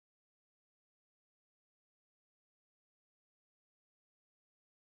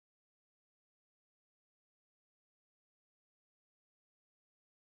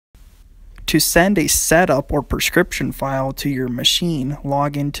To send a setup or prescription file to your machine,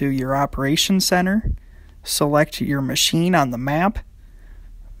 log into your Operations Center, select your machine on the map,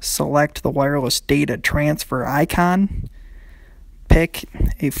 select the wireless data transfer icon, pick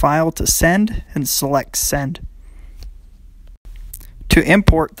a file to send, and select Send. To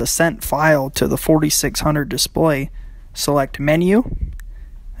import the sent file to the 4600 display, select Menu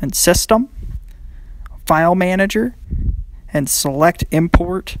and System, File Manager, and select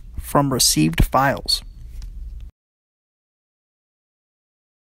Import from Received Files.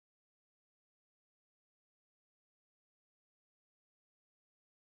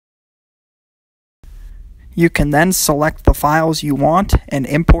 You can then select the files you want and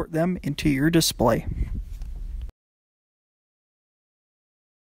import them into your display.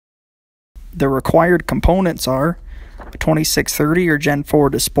 The required components are a 2630 or Gen 4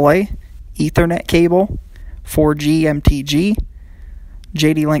 display, Ethernet cable, 4G MTG,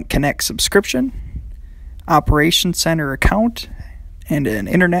 JD-Link Connect subscription, Operations Center account, and an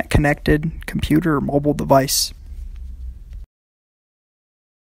internet-connected computer or mobile device.